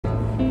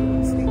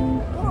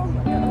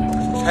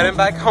Heading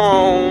back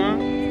home.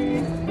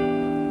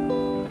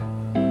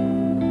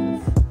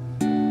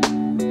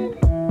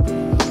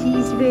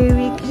 She's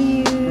very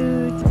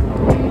cute.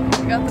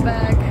 Got the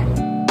bag.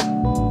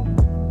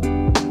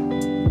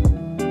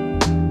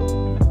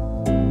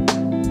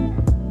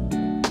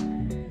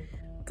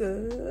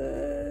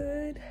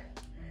 Good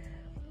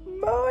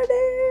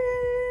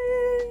morning.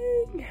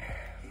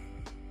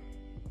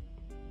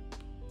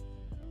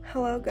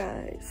 Hello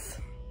guys,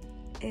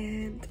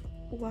 and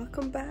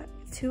welcome back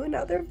to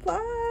another vlog.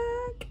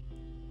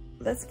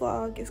 This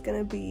vlog is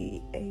gonna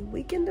be a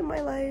weekend in my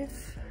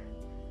life.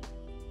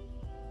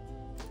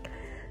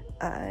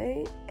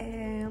 I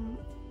am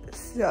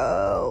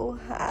so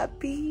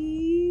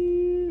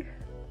happy.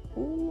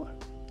 Ooh,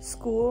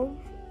 school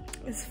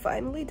is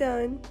finally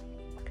done.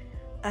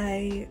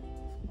 I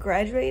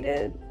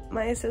graduated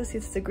my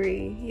associate's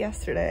degree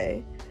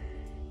yesterday,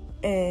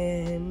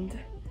 and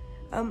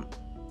I'm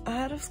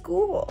out of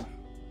school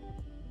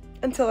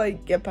until I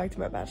get back to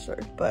my bachelor.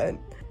 But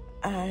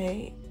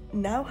I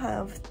now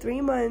have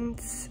 3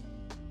 months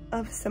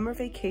of summer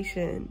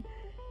vacation,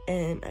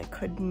 and I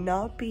could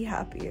not be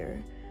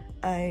happier.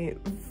 I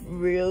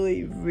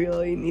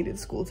really needed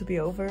school to be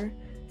over.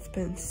 It's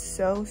been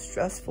so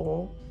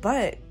stressful,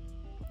 but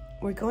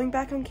we're going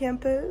back on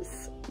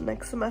campus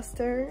next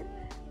semester,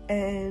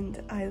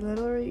 and I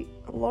literally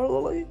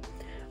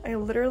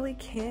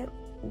can't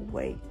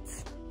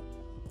wait.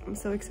 I'm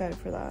so excited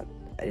for that.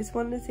 I just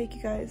wanted to take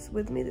you guys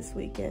with me this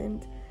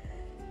weekend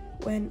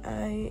when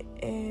I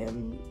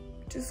am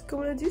just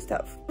going to do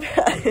stuff.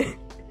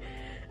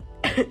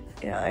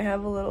 Yeah, I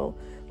have a little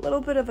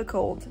bit of a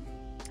cold.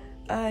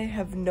 I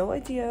have no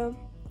idea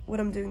what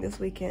I'm doing this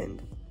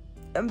weekend.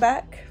 I'm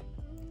back,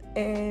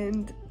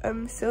 and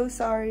I'm so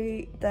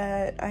sorry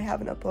that I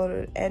haven't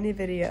uploaded any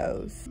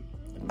videos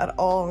at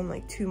all in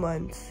like 2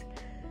 months.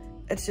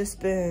 It's just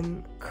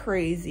been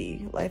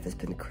crazy. Life has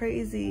been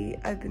crazy.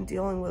 I've been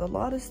dealing with a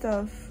lot of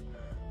stuff.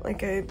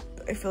 Like I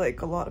feel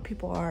like a lot of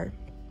people are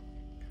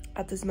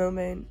at this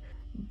moment,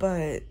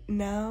 but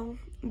now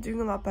I'm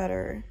doing a lot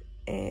better,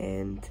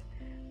 and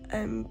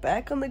I'm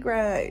back on the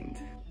grind.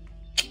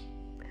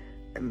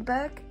 I'm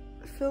back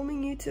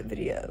filming YouTube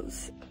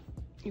videos.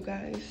 You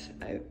guys,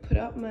 I put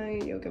out my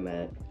yoga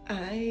mat.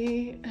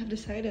 I have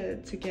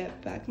decided to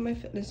get back on my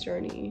fitness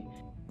journey.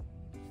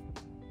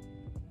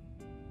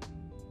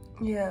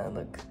 Yeah,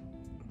 look,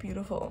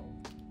 beautiful.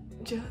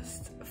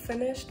 Just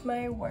finished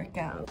my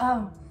workout.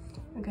 Oh,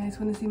 you guys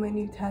want to see my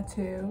new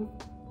tattoo?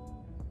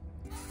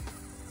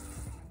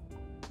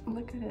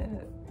 Look at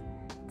it.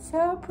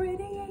 So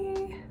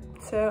pretty.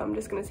 So I'm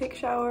just gonna take a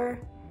shower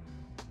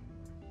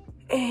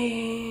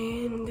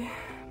and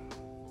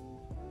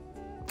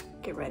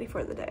get ready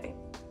for the day.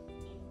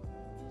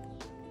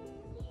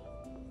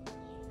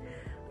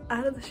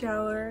 Out of the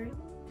shower.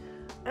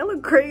 I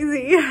look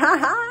crazy.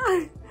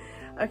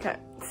 Okay,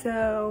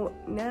 so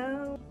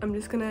now I'm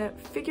just gonna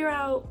figure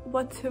out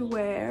what to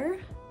wear.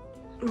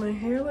 My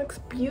hair looks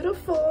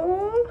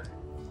beautiful.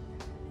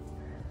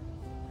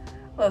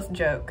 Let's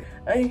joke.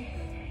 I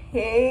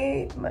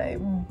hate my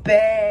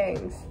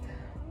bangs.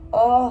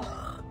 Oh,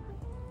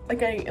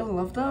 like I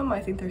love them. I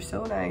think they're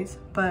so nice,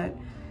 but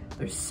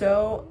they're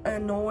so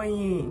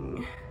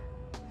annoying.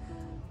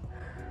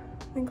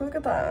 Like, look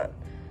at that.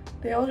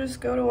 They all just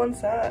go to one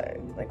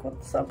side. Like,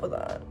 what's up with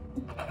that?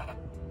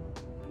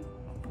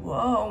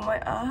 Whoa,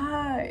 my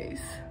eyes.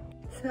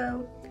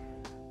 So,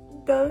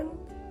 done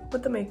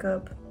with the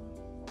makeup.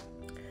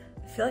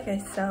 I feel like I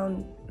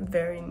sound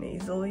very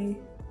nasally.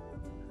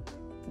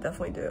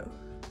 Definitely do.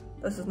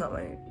 This is not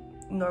my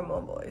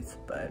normal voice,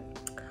 but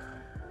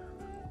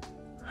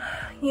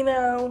you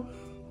know,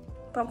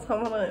 that's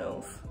someone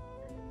else.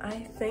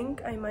 I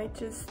think I might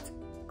just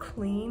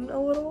clean a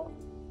little,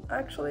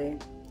 actually.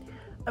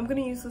 I'm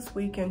gonna use this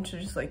weekend to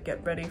just like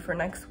get ready for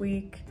next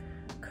week,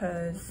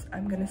 because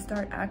I'm gonna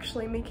start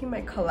actually making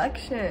my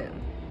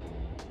collection.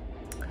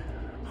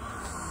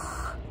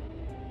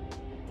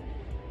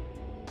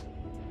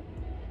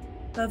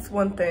 That's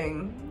one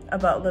thing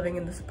about living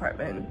in this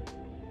apartment.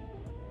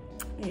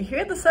 You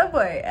hear the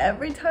subway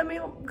every time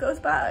it goes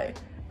by,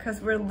 because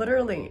we're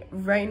literally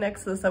right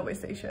next to the subway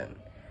station,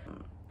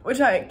 which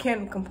I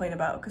can't complain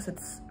about because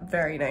it's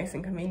very nice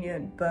and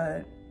convenient,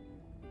 but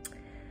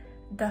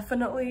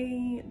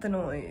definitely the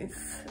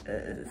noise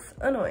is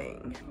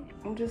annoying.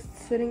 I'm just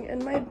sitting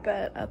in my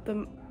bed at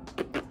the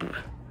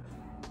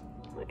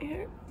right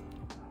here.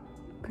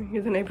 Can you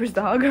hear the neighbor's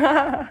dog?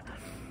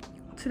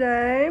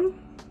 Today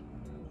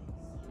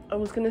I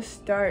was gonna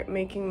start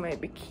making my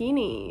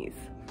bikinis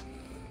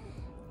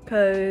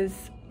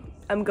because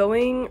I'm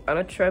going on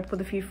a trip with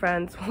a few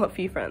friends, well,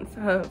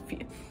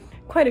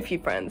 quite a few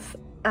friends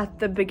at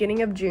the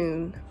beginning of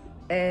June,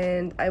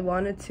 and I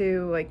wanted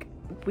to, like,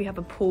 we have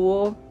a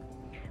pool,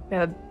 we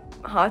have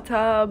a hot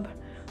tub,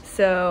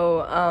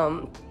 so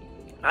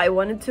I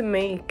wanted to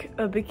make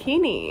a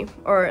bikini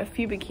or a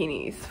few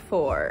bikinis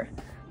for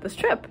this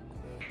trip.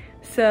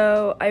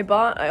 So I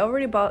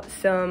already bought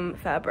some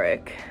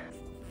fabric.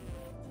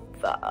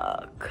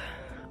 Fuck.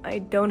 I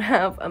don't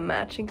have a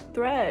matching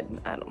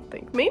thread, I don't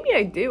think. Maybe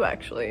I do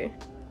actually.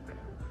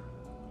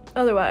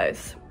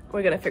 Otherwise,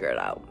 we're gonna figure it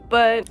out.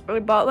 But I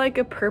bought like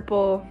a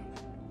purple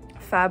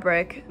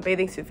fabric,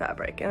 bathing suit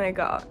fabric, and I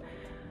got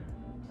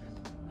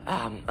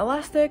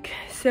elastic.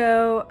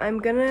 So I'm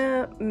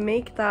gonna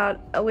make that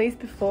at least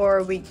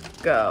before we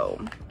go,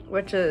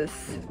 which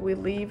is we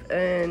leave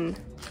in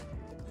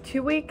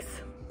 2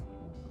 weeks.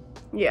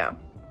 Yeah,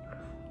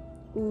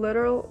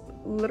 little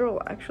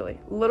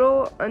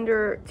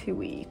under 2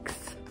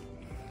 weeks,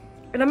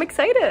 and I'm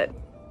excited.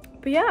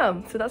 But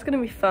yeah, so that's gonna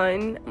be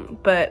fun.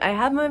 But I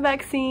have my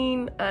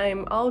vaccine,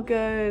 I'm all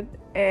good,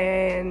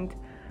 and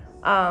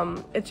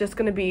it's just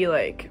gonna be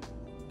like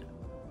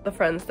the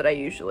friends that I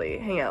usually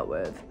hang out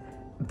with.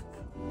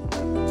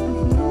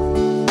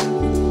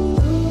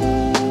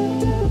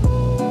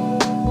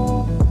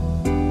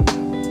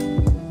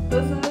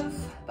 This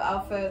is the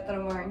outfit that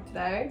I'm wearing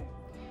today.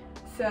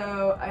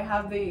 So I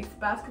have these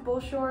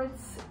basketball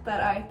shorts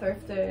that I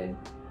thrifted,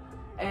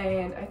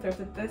 and I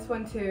thrifted this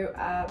one too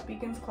at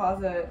Beacon's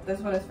Closet.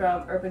 This one is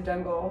from Urban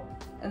Jungle.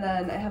 And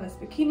then I have this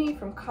bikini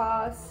from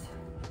COS,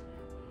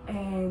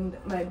 and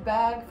my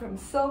bag from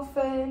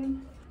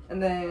Sofin,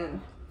 and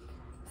then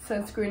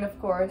sunscreen, of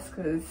course,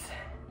 because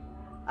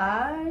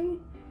I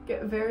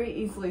get very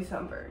easily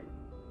sunburned.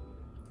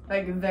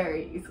 Like,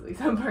 very easily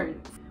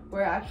sunburned.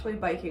 We're actually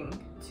biking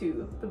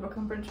to the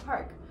Brooklyn Bridge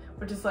Park,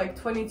 which is like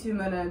 22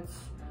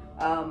 minutes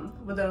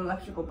with an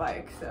electrical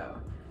bike, so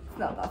it's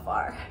not that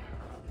far.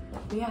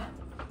 But yeah,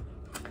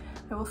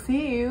 I will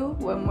see you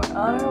when we're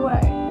on our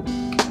way.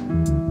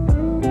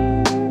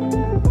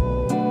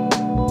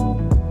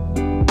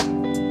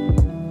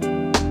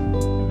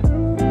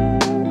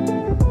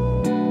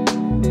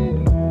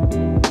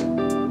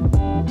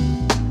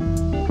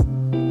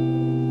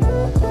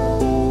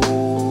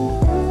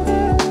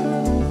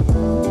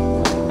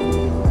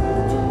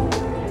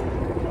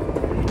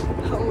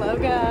 Hello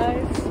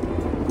guys,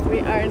 we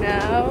are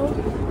now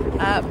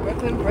at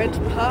Brooklyn Bridge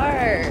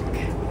Park.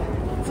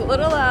 It's a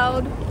little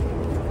loud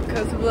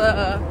because of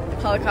the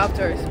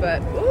helicopters,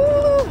 but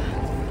ooh,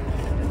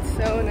 it's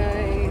so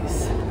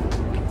nice.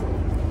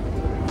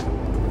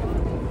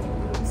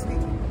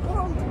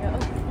 Oh my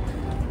god,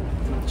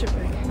 I'm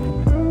tripping.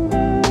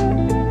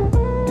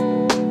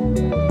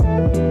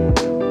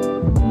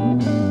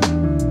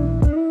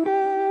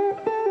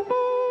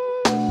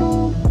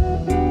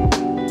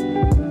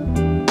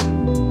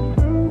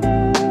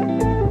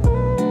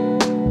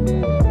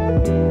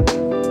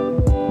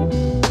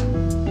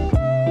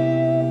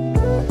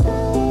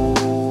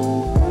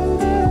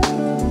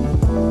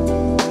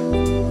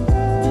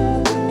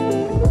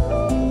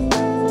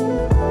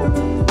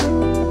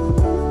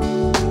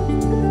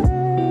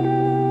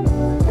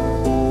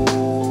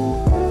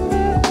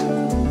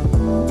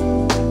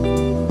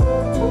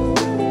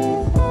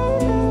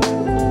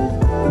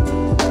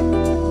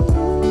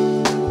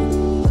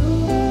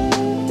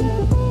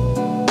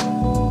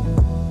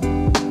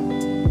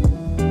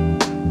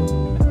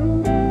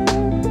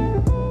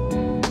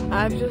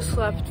 I've just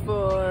slept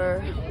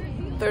for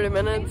 30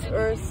 minutes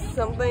or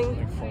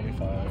something.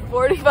 Like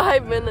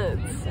 45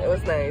 minutes. It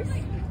was nice.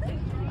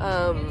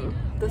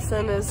 The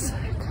sun is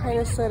kind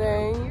of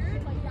setting.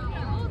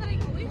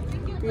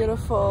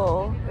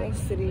 Beautiful, nice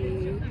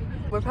city.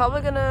 We're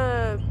probably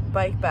gonna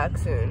bike back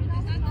soon,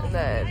 and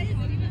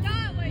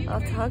then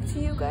I'll talk to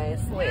you guys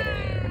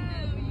later.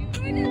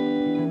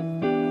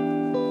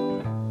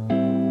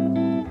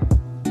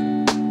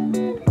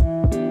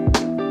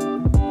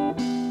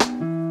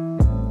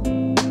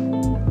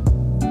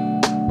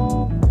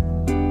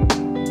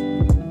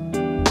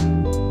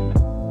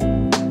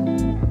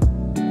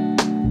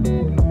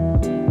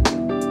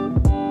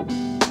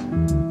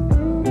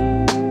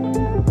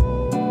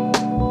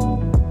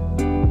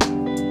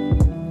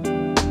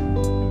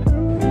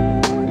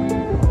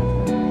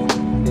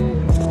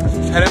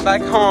 Headed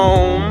back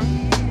home.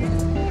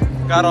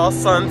 Got all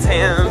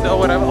suntanned or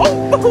whatever.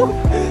 Oh!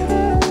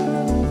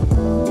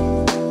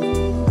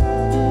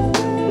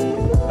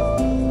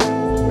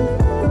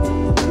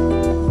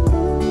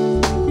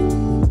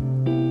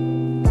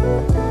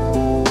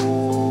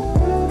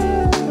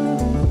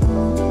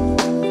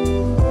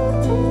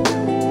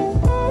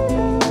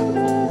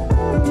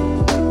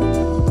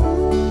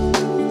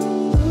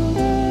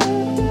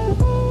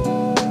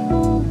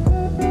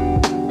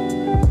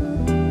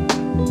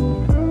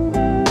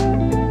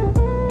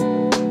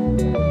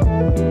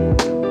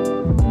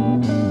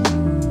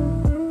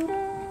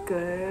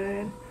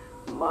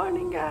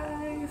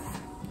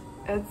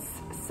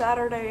 It's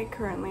Saturday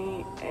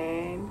currently,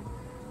 and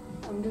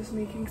I'm just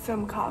making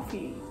some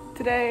coffee.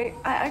 Today,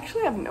 I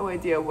actually have no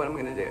idea what I'm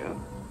gonna do,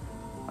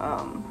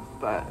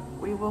 but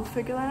we will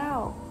figure that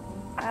out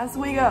as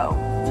we go.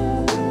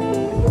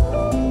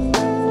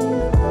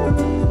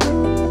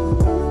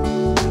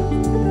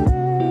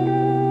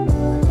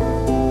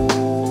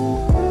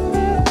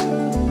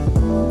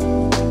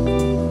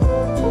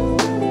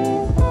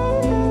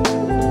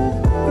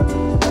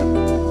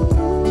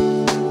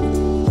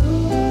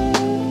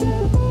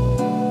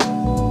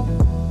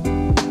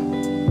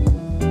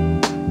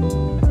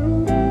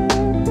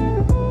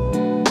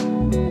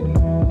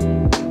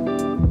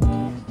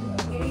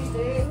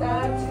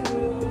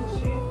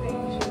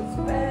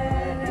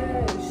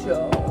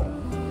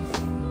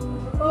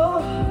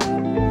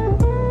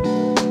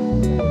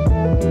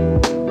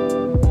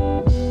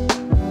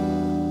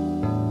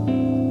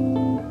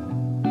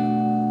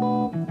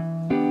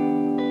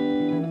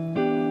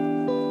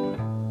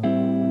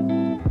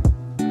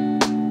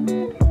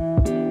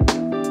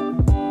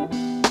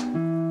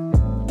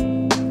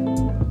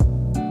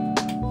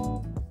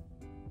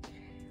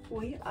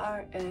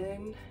 are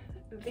in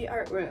the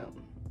art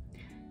room,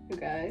 you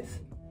guys.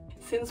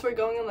 Since we're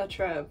going on a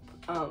trip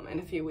in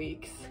a few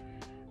weeks,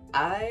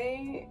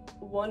 I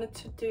wanted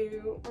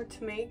to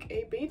make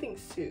a bathing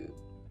suit.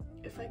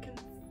 If I can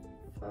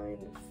find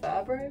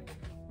fabric.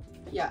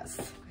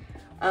 Yes.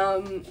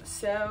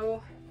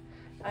 So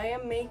I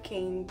am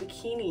making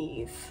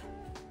bikinis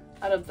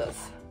out of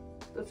this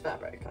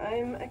fabric.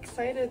 I'm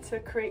excited to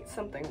create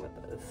something with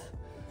this.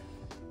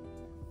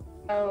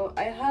 Oh,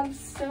 I have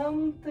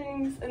some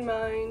things in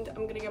mind.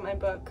 I'm gonna get my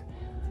book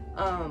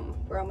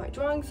where all my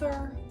drawings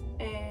are,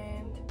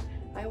 and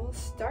I will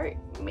start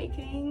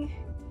making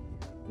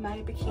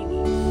my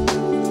bikinis.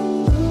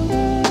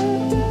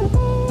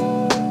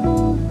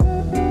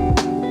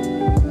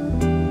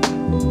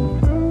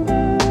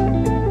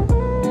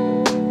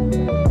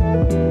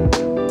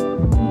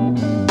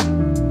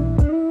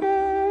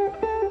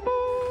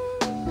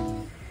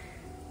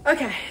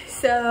 Okay,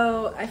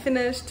 so I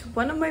finished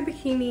one of my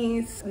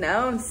bikinis.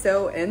 Now I'm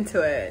so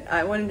into it.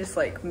 I want to just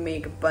like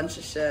make a bunch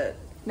of shit.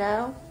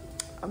 Now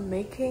I'm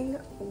making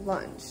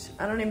lunch.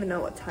 I don't even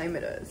know what time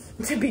it is,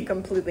 to be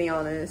completely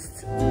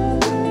honest.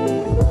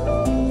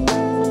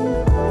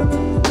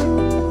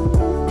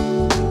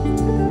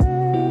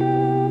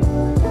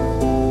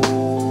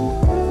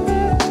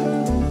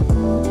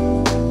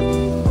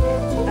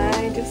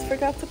 I just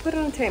forgot to put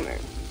on a timer,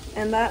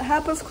 and that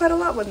happens quite a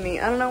lot with me.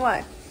 I don't know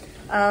why.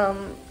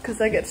 Because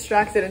I get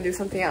distracted and do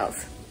something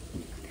else.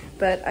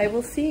 But I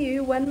will see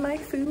you when my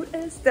food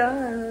is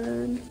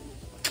done.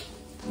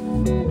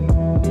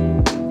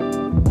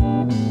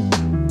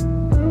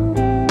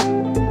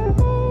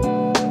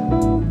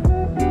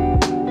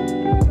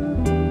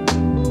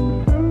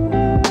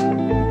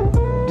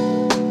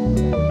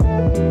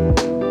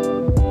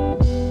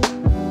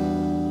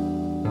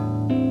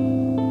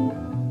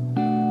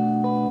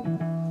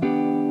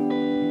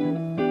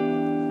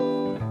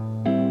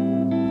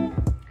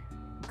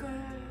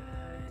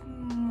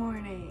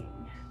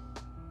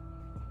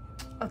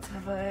 Let's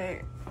have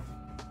a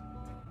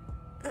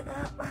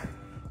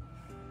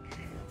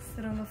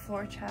sit on the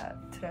floor chat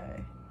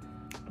today.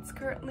 It's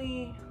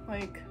currently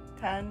like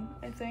 10,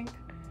 I think.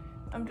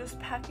 I'm just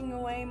packing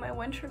away my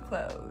winter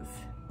clothes.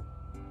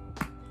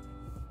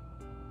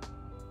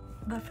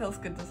 That feels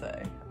good to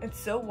say. It's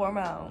so warm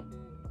out,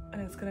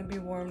 and it's gonna be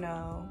warm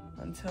now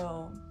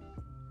until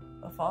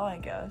the fall, I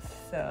guess.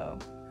 So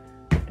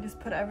I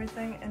just put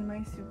everything in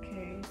my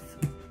suitcase,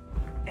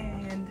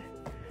 and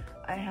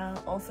I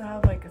also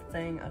have like a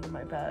thing under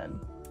my bed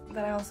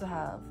that I also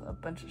have a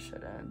bunch of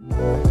shit in.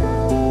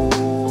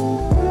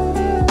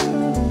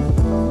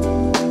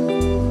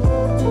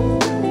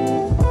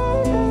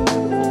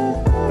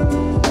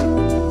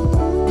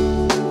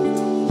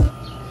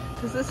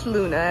 This is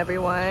Luna,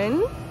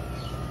 everyone.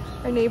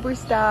 Our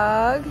neighbor's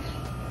dog.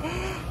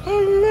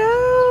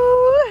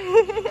 Hello!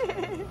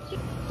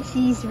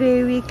 She's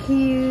very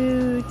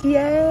cute,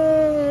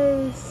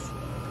 yes!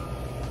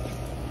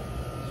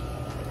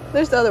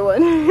 There's the other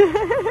one.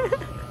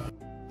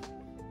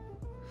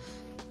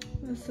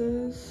 This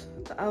is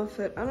the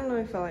outfit. I don't know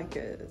if I like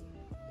it.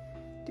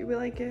 Do we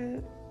like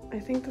it? I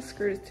think the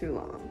skirt is too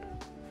long.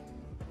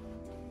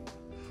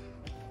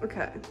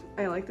 Okay,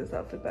 I like this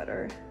outfit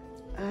better.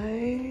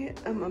 I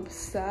am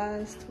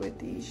obsessed with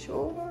these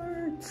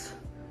shorts.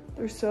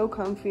 They're so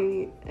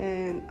comfy,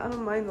 and I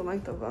don't mind the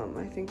length of them.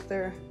 I think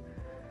they're,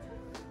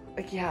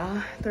 like,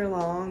 yeah, they're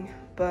long,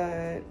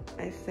 but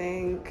I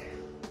think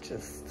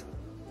just,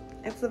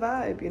 it's the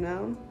vibe, you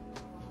know?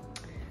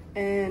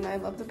 And I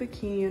love the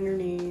bikini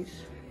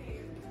underneath.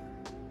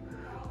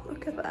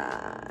 Look at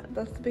that.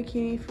 That's the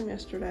bikini from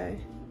yesterday.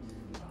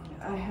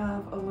 I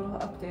have a little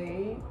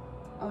update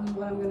on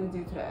what I'm gonna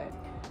do today.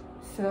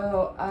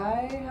 So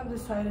I have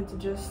decided to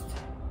just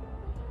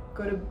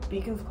go to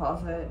Beacon's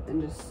Closet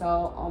and just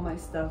sell all my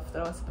stuff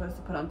that I was supposed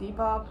to put on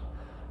Depop,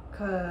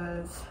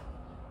 because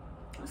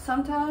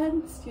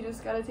sometimes you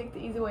just gotta take the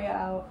easy way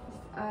out.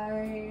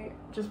 I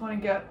just want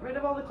to get rid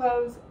of all the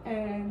clothes,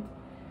 and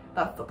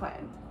that's the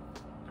plan.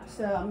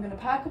 So I'm gonna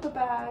pack up a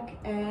bag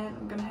and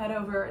I'm gonna head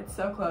over. It's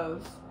so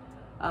close.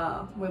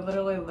 We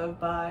literally live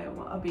by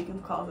a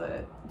Beacon's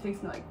Closet. It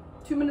takes me like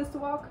 2 minutes to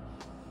walk,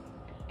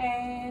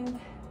 and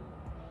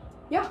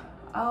yeah,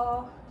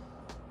 I'll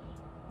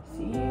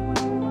see you when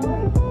I'm on.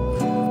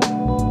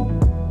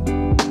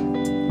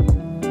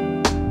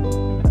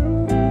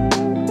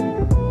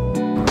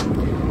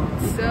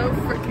 So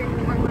freaking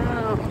warm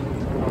out.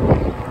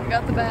 We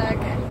got the bag.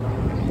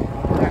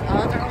 We're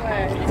on our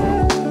way.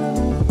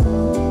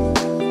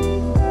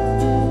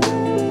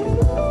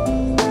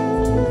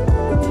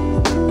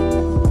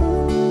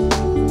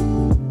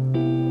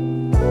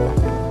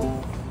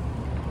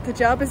 The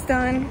job is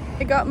done.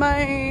 I got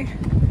my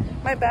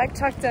bag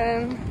checked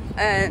in,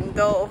 and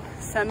they'll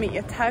send me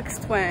a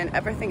text when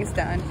everything is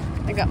done.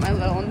 I got my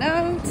little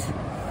note,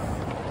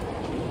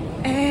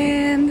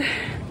 and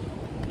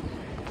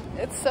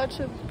it's such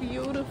a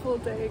beautiful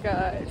day,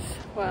 guys.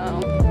 Wow.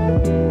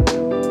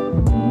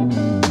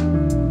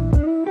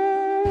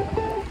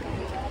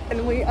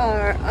 And we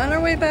are on our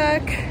way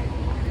back.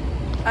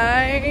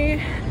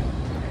 I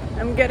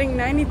I'm getting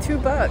 92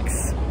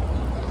 bucks.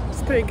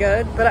 It's pretty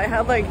good, but I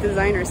have like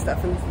designer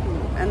stuff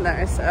in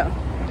there, so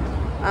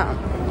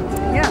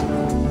yeah.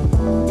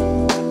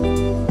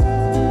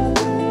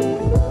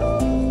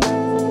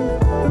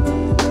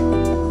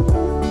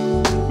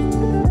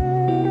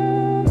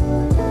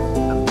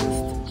 I'm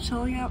just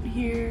chilling out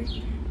here,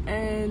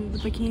 and the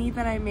bikini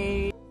that I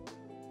made,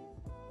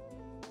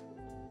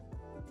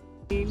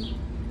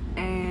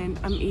 and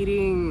I'm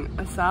eating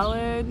a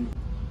salad.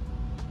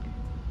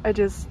 I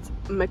just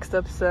mixed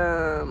up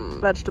some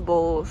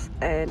vegetables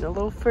and a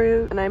little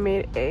fruit, and I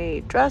made a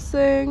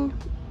dressing.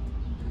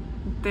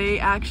 They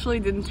actually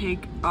didn't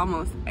take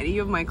almost any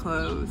of my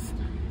clothes,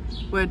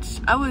 which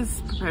I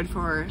was prepared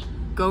for.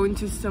 Going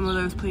to some of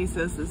those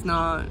places is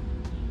not,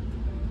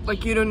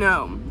 like, you don't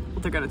know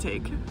what they're gonna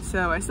take.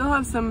 So I still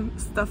have some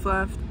stuff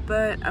left,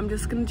 but I'm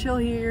just gonna chill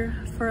here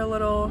for a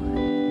little.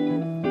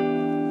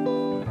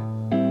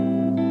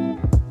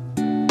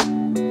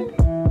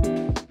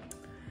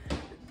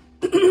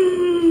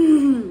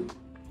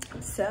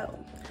 So,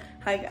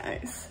 hi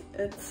guys,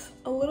 it's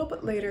a little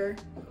bit later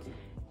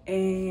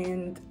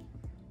and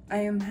I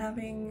am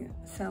having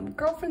some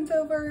girlfriends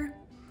over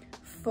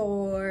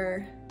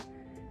for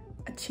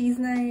a cheese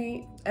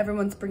night.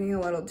 Everyone's bringing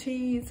a little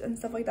cheese and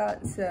stuff like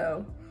that,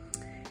 so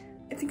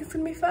I think it's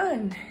gonna be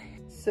fun.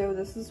 So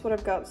this is what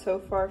I've got so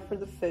far for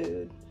the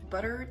food.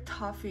 Butter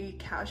toffee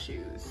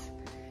cashews,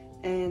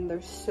 and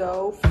they're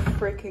so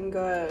freaking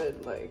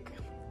good. Like,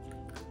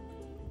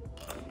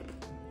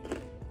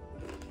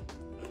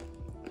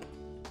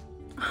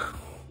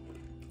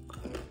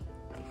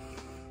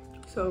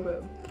 so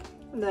good.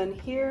 And then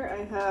here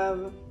I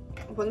have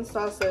one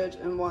sausage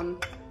and one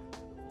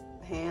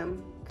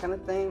ham kind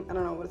of thing. I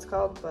don't know what it's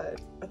called,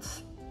 but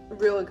it's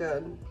really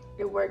good.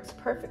 It works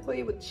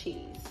perfectly with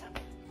cheese.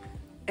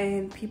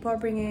 And people are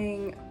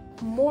bringing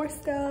more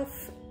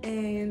stuff,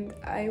 and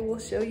I will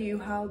show you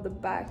how the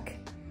back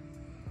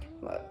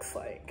looks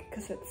like,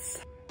 because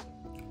it's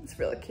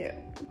really cute.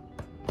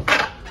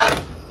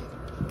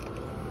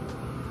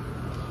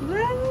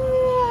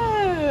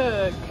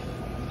 Look!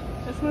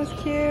 This one's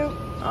cute.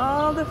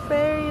 All the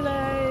fairy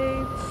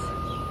lights.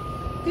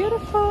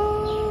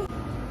 Beautiful.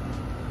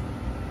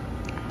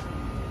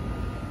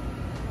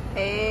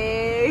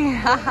 Hey,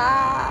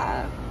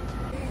 haha.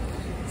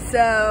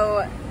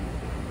 So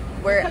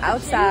we're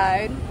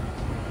outside.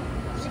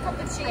 She cut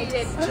the cheese. I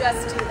did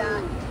just do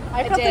that.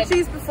 I cut the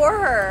cheese before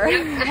her.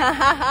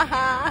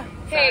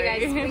 Hey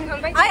guys, we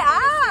come by. I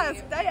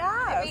asked.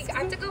 I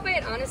have to go by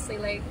it honestly.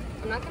 Like,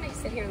 I'm not gonna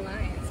sit here and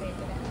lie and say it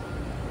didn't.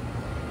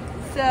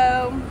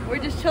 So we're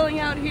just chilling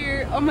out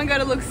here. Oh my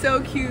god, it looks so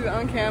cute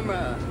on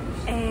camera.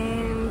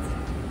 And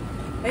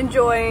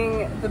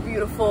enjoying the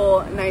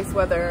beautiful, nice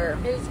weather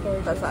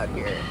that's out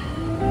here.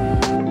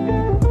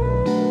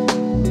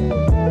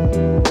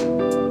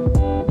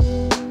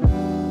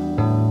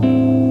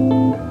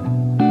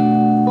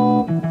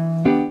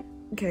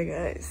 Okay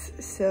guys,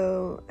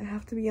 so I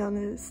have to be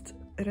honest,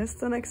 it is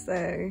the next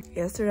day.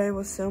 Yesterday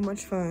was so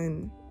much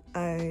fun.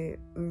 I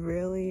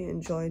really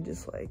enjoyed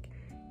just like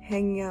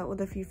hanging out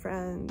with a few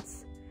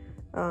friends.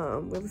 We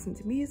listened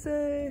to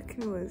music.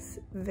 It was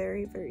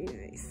very, very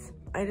nice.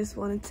 I just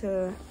wanted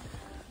to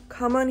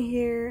come on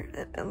here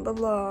and end the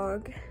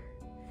vlog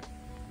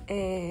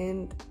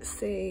and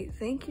say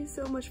thank you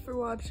so much for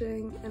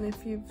watching, and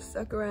if you've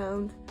stuck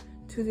around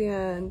to the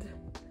end,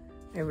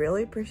 I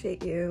really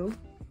appreciate you.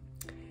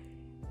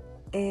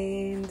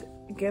 And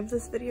give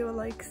this video a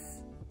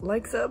likes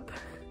up,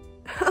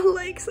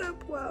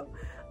 wow,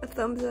 a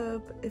thumbs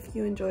up if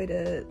you enjoyed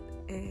it,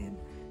 and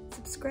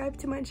subscribe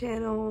to my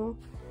channel.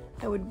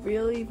 I would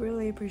really,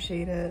 really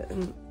appreciate it,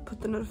 and put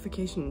the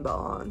notification bell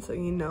on so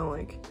you know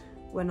like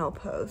when I'll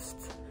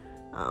post,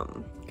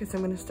 because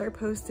I'm gonna start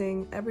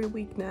posting every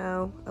week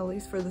now, at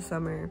least for the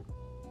summer,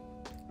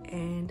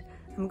 and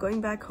I'm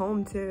going back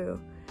home too,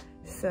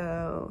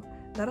 so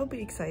that'll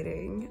be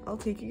exciting. I'll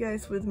take you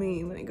guys with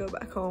me when I go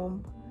back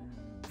home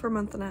for a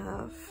month and a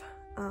half.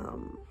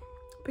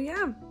 But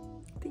yeah,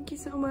 thank you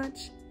so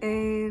much,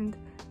 and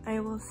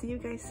I will see you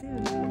guys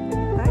soon.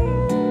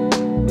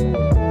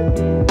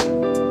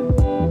 Bye.